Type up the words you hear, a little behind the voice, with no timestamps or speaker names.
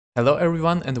Hello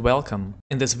everyone and welcome.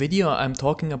 In this video I'm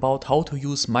talking about how to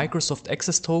use Microsoft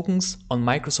Access tokens on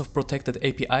Microsoft protected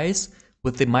APIs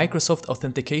with the Microsoft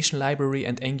Authentication Library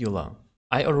and Angular.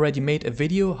 I already made a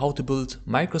video how to build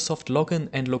Microsoft Login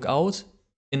and Logout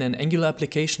in an Angular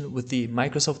application with the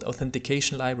Microsoft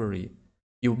Authentication Library.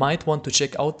 You might want to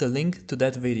check out the link to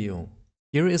that video.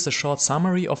 Here is a short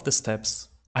summary of the steps.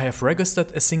 I have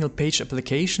registered a single page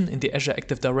application in the Azure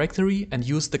Active Directory and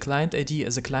used the client ID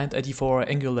as a client ID for our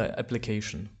Angular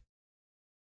application.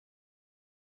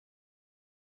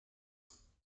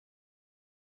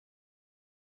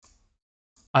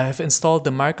 I have installed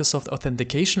the Microsoft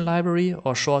Authentication Library,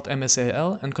 or short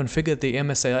MSAL, and configured the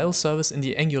MSAL service in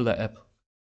the Angular app.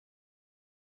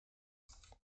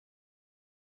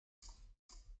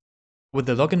 With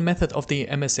the login method of the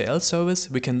MSAL service,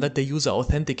 we can let the user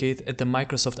authenticate at the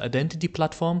Microsoft Identity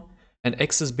Platform and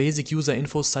access basic user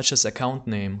info such as account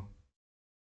name.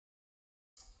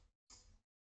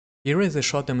 Here is a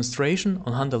short demonstration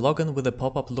on how the login with a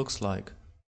pop-up looks like.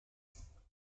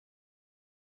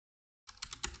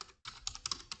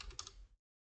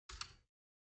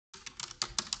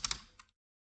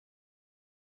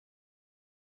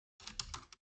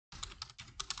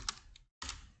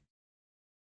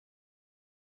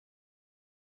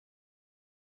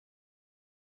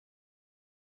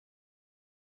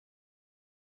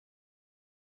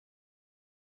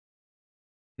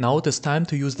 Now it is time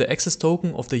to use the access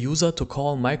token of the user to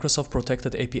call Microsoft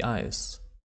protected APIs.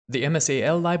 The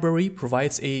MSAL library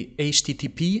provides a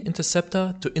HTTP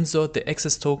interceptor to insert the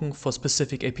access token for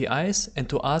specific APIs and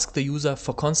to ask the user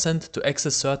for consent to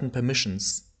access certain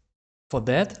permissions. For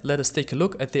that, let us take a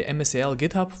look at the MSAL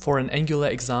GitHub for an Angular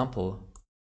example.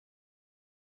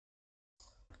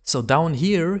 So down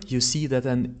here you see that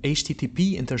an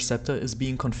HTTP interceptor is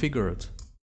being configured.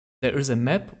 There is a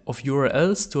map of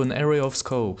URLs to an array of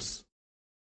scopes.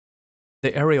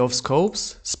 The array of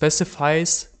scopes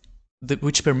specifies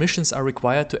which permissions are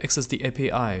required to access the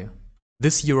API.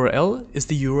 This URL is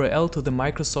the URL to the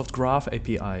Microsoft Graph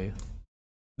API.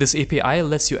 This API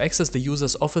lets you access the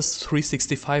user's Office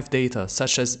 365 data,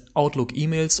 such as Outlook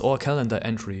emails or calendar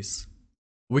entries.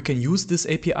 We can use this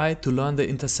API to learn the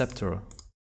interceptor.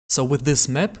 So with this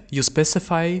map, you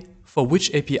specify for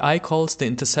which API calls the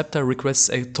interceptor requests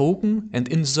a token and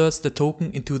inserts the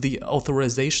token into the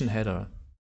authorization header.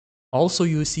 Also,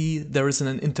 you see there is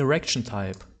an interaction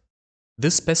type.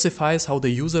 This specifies how the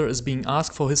user is being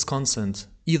asked for his consent,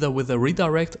 either with a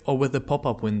redirect or with a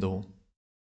pop-up window.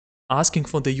 Asking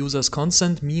for the user's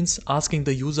consent means asking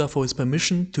the user for his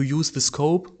permission to use the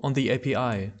scope on the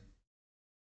API.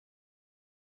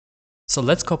 So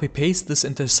let's copy-paste this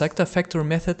intersector factor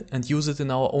method and use it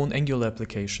in our own Angular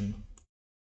application.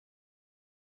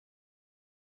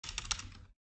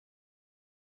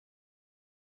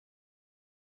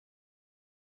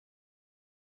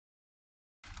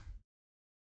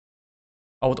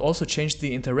 I would also change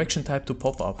the interaction type to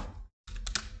pop-up.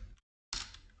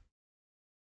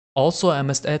 Also, I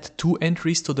must add 2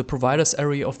 entries to the providers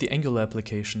area of the Angular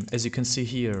application, as you can see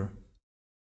here.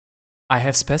 I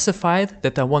have specified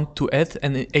that I want to add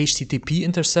an HTTP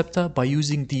interceptor by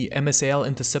using the MSAL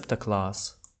Interceptor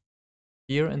class.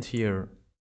 Here and here.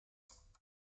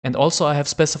 And also I have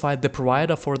specified the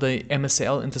provider for the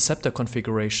MSAL Interceptor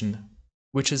configuration,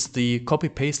 which is the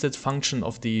copy-pasted function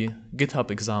of the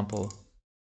GitHub example.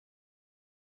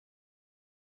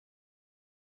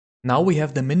 Now we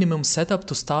have the minimum setup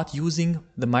to start using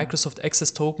the Microsoft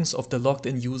Access tokens of the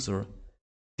logged-in user.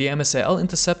 The MSAL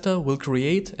interceptor will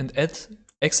create and add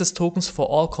access tokens for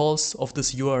all calls of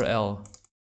this URL.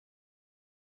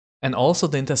 And also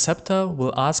the interceptor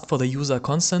will ask for the user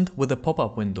consent with a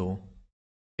pop-up window.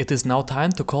 It is now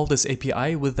time to call this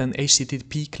API with an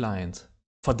HTTP client.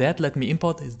 For that, let me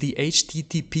import the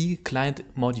HTTP client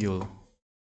module.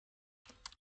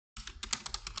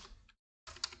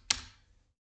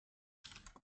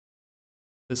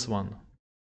 This one.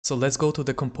 So let's go to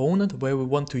the component where we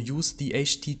want to use the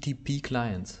HTTP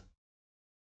client.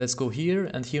 Let's go here,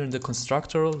 and here in the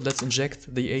constructor, let's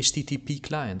inject the HTTP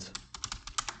client.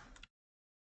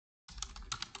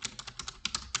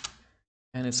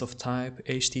 And it's of type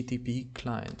HTTP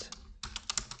client.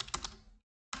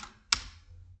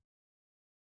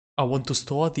 I want to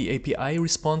store the API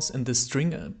response in the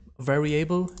string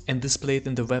variable and display it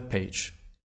in the web page.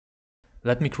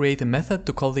 Let me create a method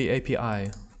to call the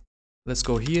API. Let's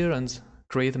go here and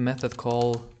create a method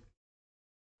called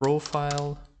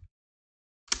profile.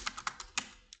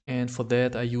 And for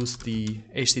that I use the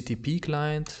HTTP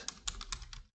client.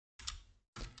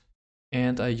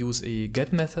 And I use a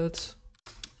get method.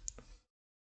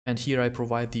 And here I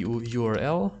provide the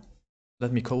URL.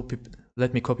 Let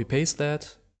Let me copy paste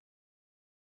that.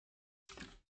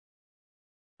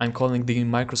 I'm calling the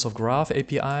Microsoft Graph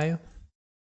API,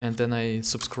 and then I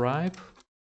subscribe.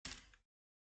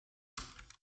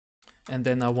 And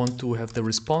then I want to have the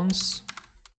response.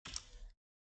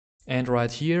 And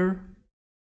right here,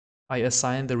 I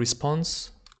assign the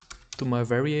response to my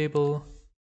variable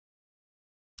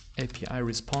API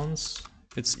response.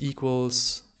 It's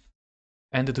equals,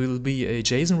 and it will be a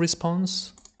JSON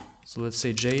response. So let's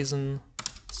say JSON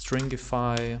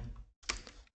stringify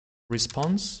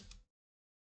response.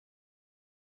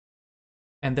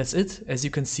 And that's it. As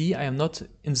you can see, I am not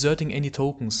inserting any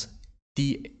tokens.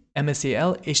 The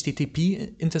MSAL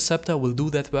HTTP interceptor will do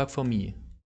that work for me.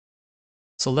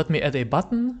 So let me add a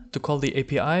button to call the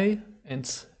API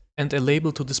and a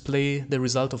label to display the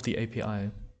result of the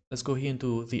API. Let's go here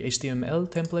into the HTML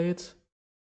template.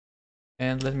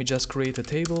 And let me just create a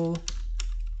table.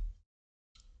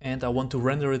 And I want to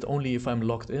render it only if I'm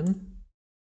logged in.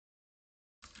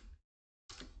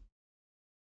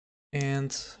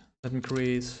 And let me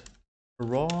create a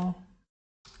raw.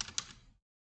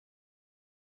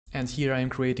 And here I am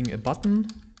creating a button.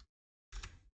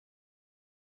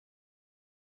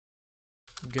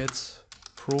 Get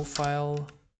profile.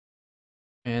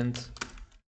 And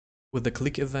with the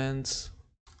click event,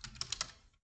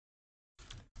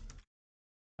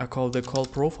 I call the call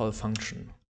profile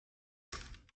function.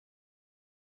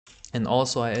 And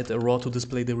also I add a raw to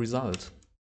display the result.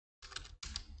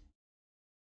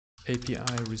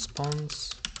 API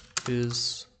response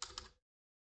is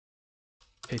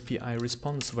API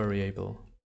response variable.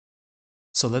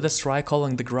 So let us try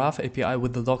calling the Graph API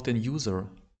with the logged in user.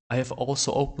 I have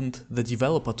also opened the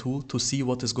developer tool to see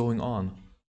what is going on.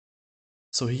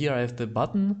 So here I have the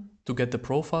button to get the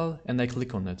profile and I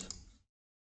click on it.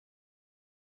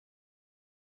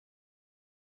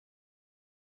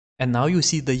 And now you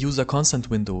see the user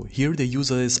consent window. Here the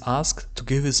user is asked to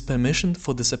give his permission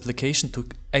for this application to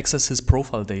access his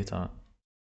profile data.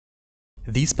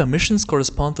 These permissions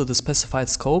correspond to the specified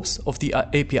scopes of the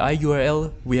API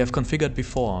URL we have configured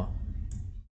before.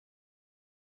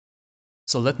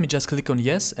 So let me just click on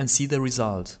yes and see the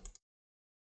result.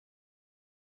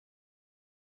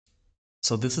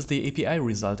 So this is the API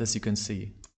result, as you can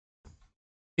see.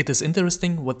 It is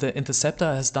interesting what the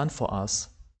interceptor has done for us.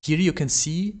 Here you can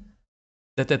see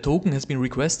that the token has been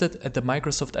requested at the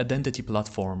Microsoft Identity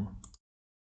Platform.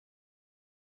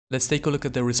 Let's take a look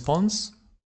at the response.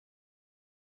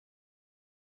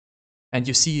 And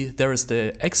you see there is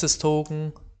the access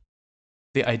token,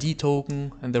 the ID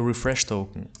token, and the refresh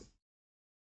token.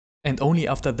 And only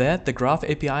after that, the Graph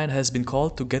API has been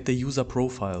called to get the user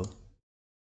profile.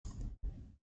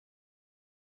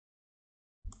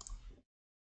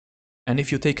 And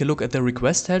if you take a look at the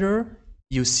request header,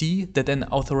 you see that an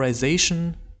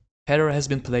authorization header has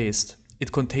been placed.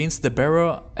 It contains the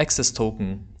bearer access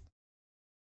token.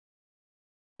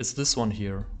 It's this one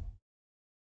here.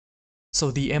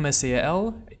 So the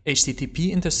MSAL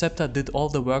HTTP interceptor did all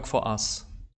the work for us.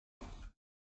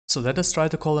 So let us try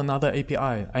to call another API.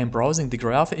 I am browsing the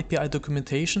Graph API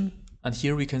documentation, and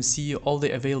here we can see all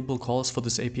the available calls for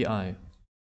this API.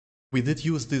 We did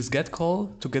use this get call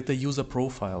to get the user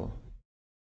profile.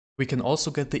 We can also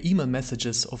get the email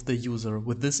messages of the user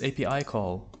with this API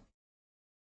call.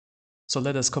 So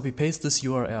let us copy paste this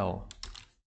URL.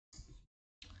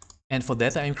 And for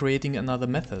that I am creating another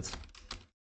method.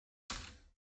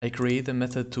 I create a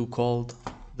method to call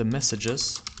the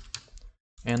messages,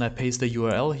 and I paste the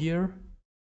URL here.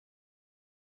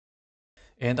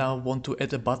 And I want to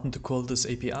add a button to call this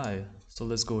API. So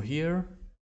let's go here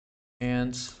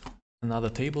and another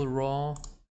table raw,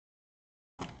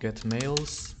 get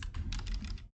mails,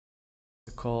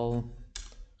 call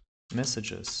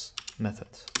messages method.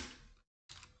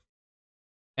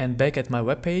 And back at my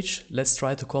web page, let's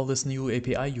try to call this new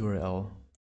API URL.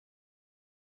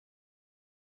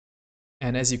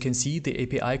 And as you can see, the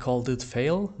API call did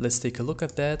fail. Let's take a look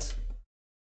at that.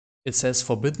 It says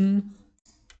forbidden.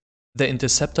 The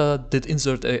interceptor did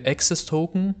insert an access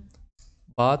token,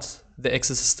 but the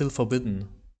access is still forbidden.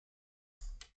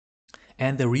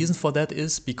 And the reason for that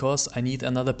is because I need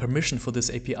another permission for this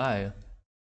API.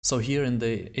 So here in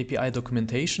the API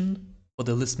documentation for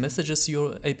the list messages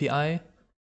your API,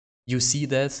 you see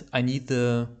that I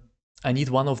need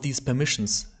one of these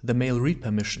permissions, the mail read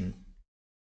permission.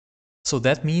 So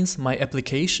that means my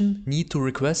application needs to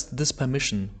request this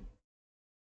permission.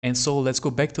 And so let's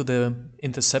go back to the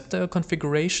interceptor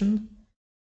configuration.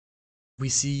 We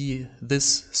see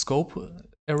this scope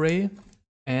array,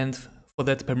 and for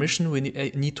that permission we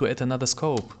need to add another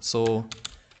scope. So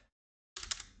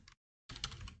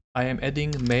I am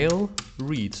adding mail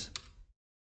read.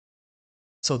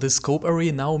 So this scope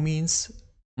array now means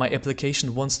my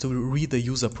application wants to read the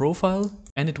user profile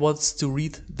and it wants to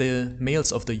read the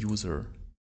mails of the user.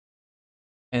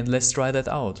 And let's try that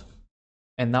out.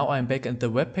 And now I'm back at the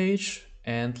web page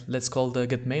and let's call the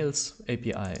getMails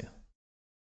API.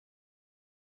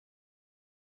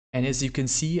 And as you can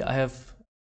see, I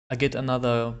get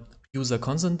another user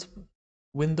consent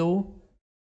window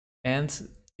and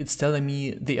it's telling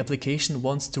me the application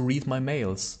wants to read my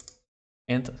mails.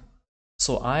 And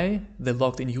so I, the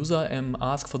logged in user, am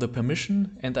asked for the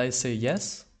permission and I say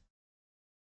yes.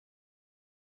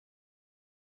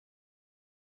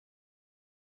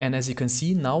 And as you can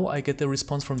see, now I get the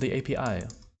response from the API.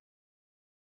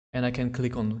 And I can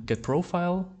click on Get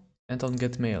Profile and on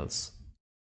Get Mails.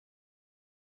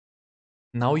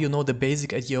 Now you know the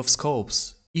basic idea of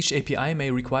scopes. Each API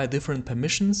may require different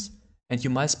permissions and you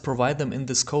must provide them in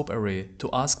the scope array to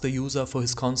ask the user for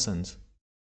his consent.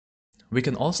 We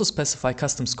can also specify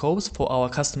custom scopes for our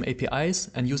custom APIs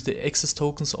and use the access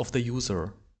tokens of the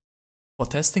user. For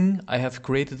testing, I have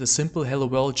created a simple Hello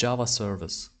World Java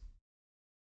service.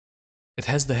 It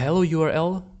has the hello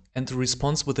URL and the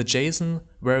response with a JSON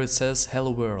where it says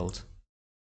hello world.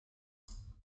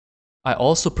 I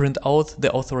also print out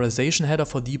the authorization header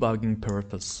for debugging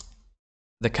purpose.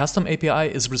 The custom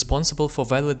API is responsible for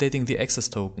validating the access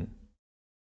token.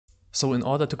 So in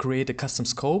order to create a custom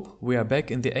scope, we are back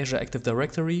in the Azure Active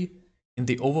Directory in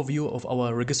the overview of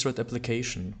our registered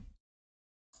application.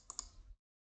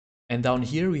 And down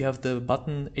here we have the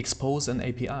button Expose an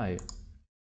API.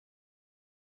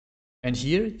 And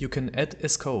here you can add a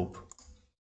scope.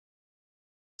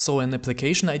 So an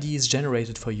application ID is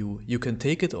generated for you. You can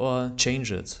take it or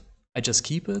change it. I just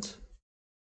keep it.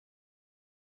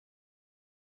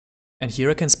 And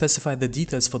here I can specify the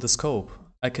details for the scope.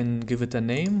 I can give it a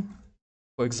name.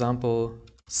 For example,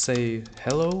 say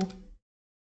hello.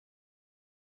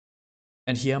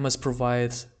 And here I must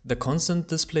provide the consent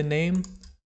display name,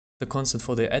 the consent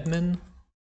for the admin.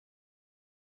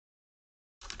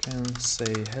 Can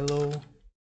say hello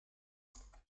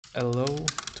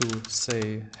to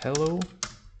say hello.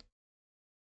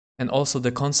 And also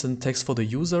the consent text for the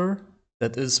user.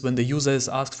 That is, when the user is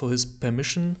asked for his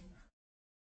permission,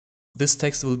 this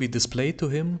text will be displayed to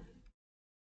him.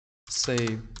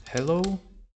 Say hello.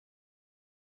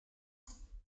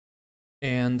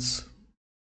 And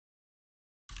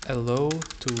allow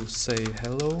to say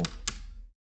hello.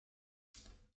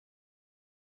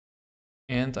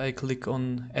 And I click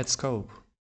on Add Scope.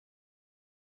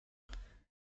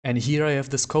 And here I have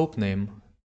the scope name.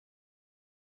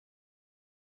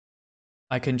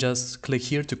 I can just click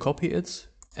here to copy it,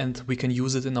 and we can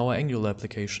use it in our Angular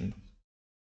application.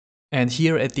 And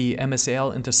here at the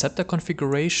MSAL Interceptor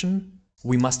configuration,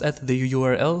 we must add the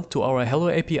URL to our Hello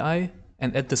API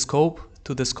and add the scope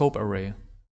to the scope array.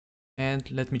 And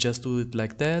let me just do it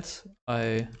like that.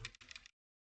 The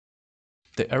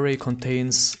array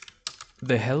contains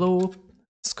the hello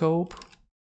scope,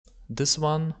 this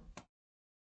one,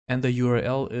 and the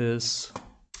URL is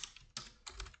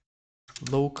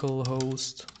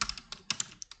localhost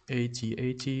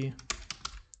 8080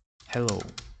 hello.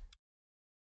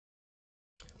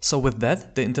 So with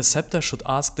that, the interceptor should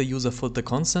ask the user for the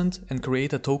consent and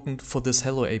create a token for this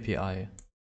hello API.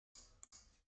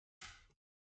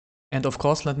 And of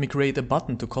course, let me create a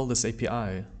button to call this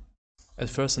API. At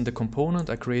first in the component,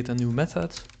 I create a new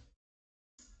method.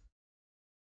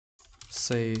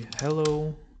 Say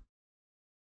hello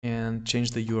and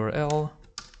change the URL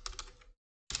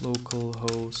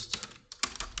localhost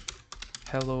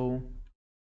hello,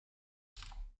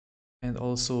 and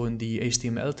also in the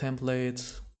HTML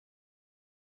template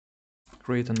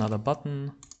create another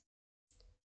button,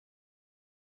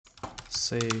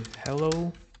 say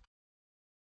hello,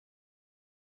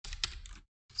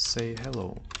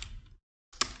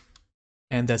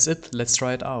 and that's it. Let's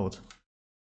try it out.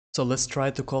 So let's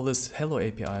try to call this hello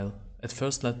API. At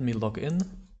first let me log in.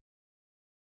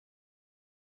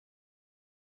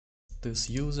 This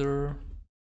user,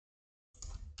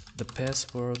 the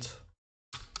password,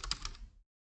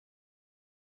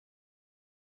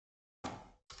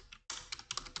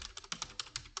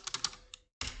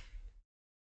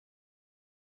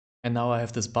 and now I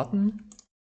have this button.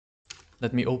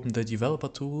 Let me open the developer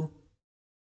tool.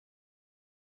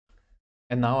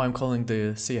 And now I'm calling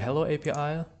the say hello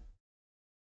API.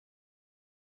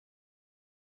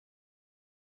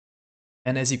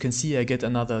 And as you can see, I get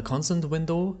another consent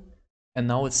window. And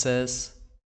now it says,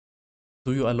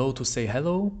 do you allow to say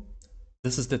hello?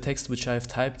 This is the text which I've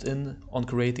typed in on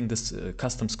creating this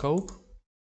custom scope.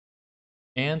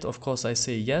 And of course I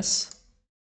say yes.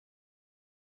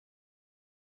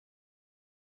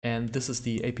 And this is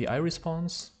the API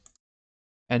response.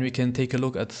 And we can take a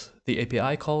look at the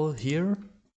API call here.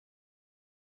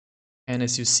 And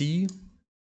as you see,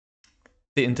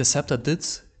 the interceptor did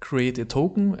create a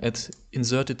token and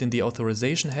insert it in the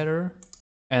authorization header.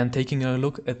 And taking a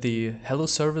look at the hello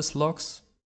service logs,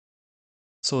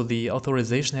 so the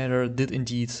authorization header did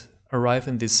indeed arrive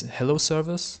in this hello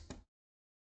service.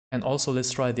 And also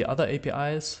let's try the other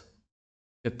APIs,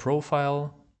 get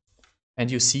profile, and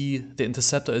you see the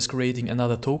interceptor is creating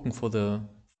another token for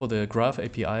the graph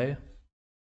API.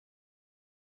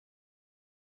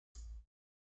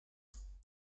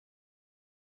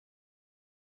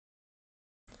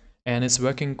 And it's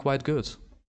working quite good.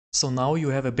 So now you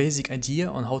have a basic idea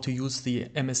on how to use the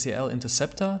MSAL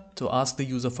Interceptor to ask the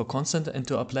user for consent and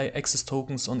to apply access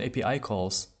tokens on API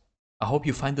calls. I hope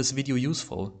you find this video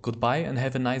useful. Goodbye and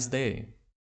have a nice day.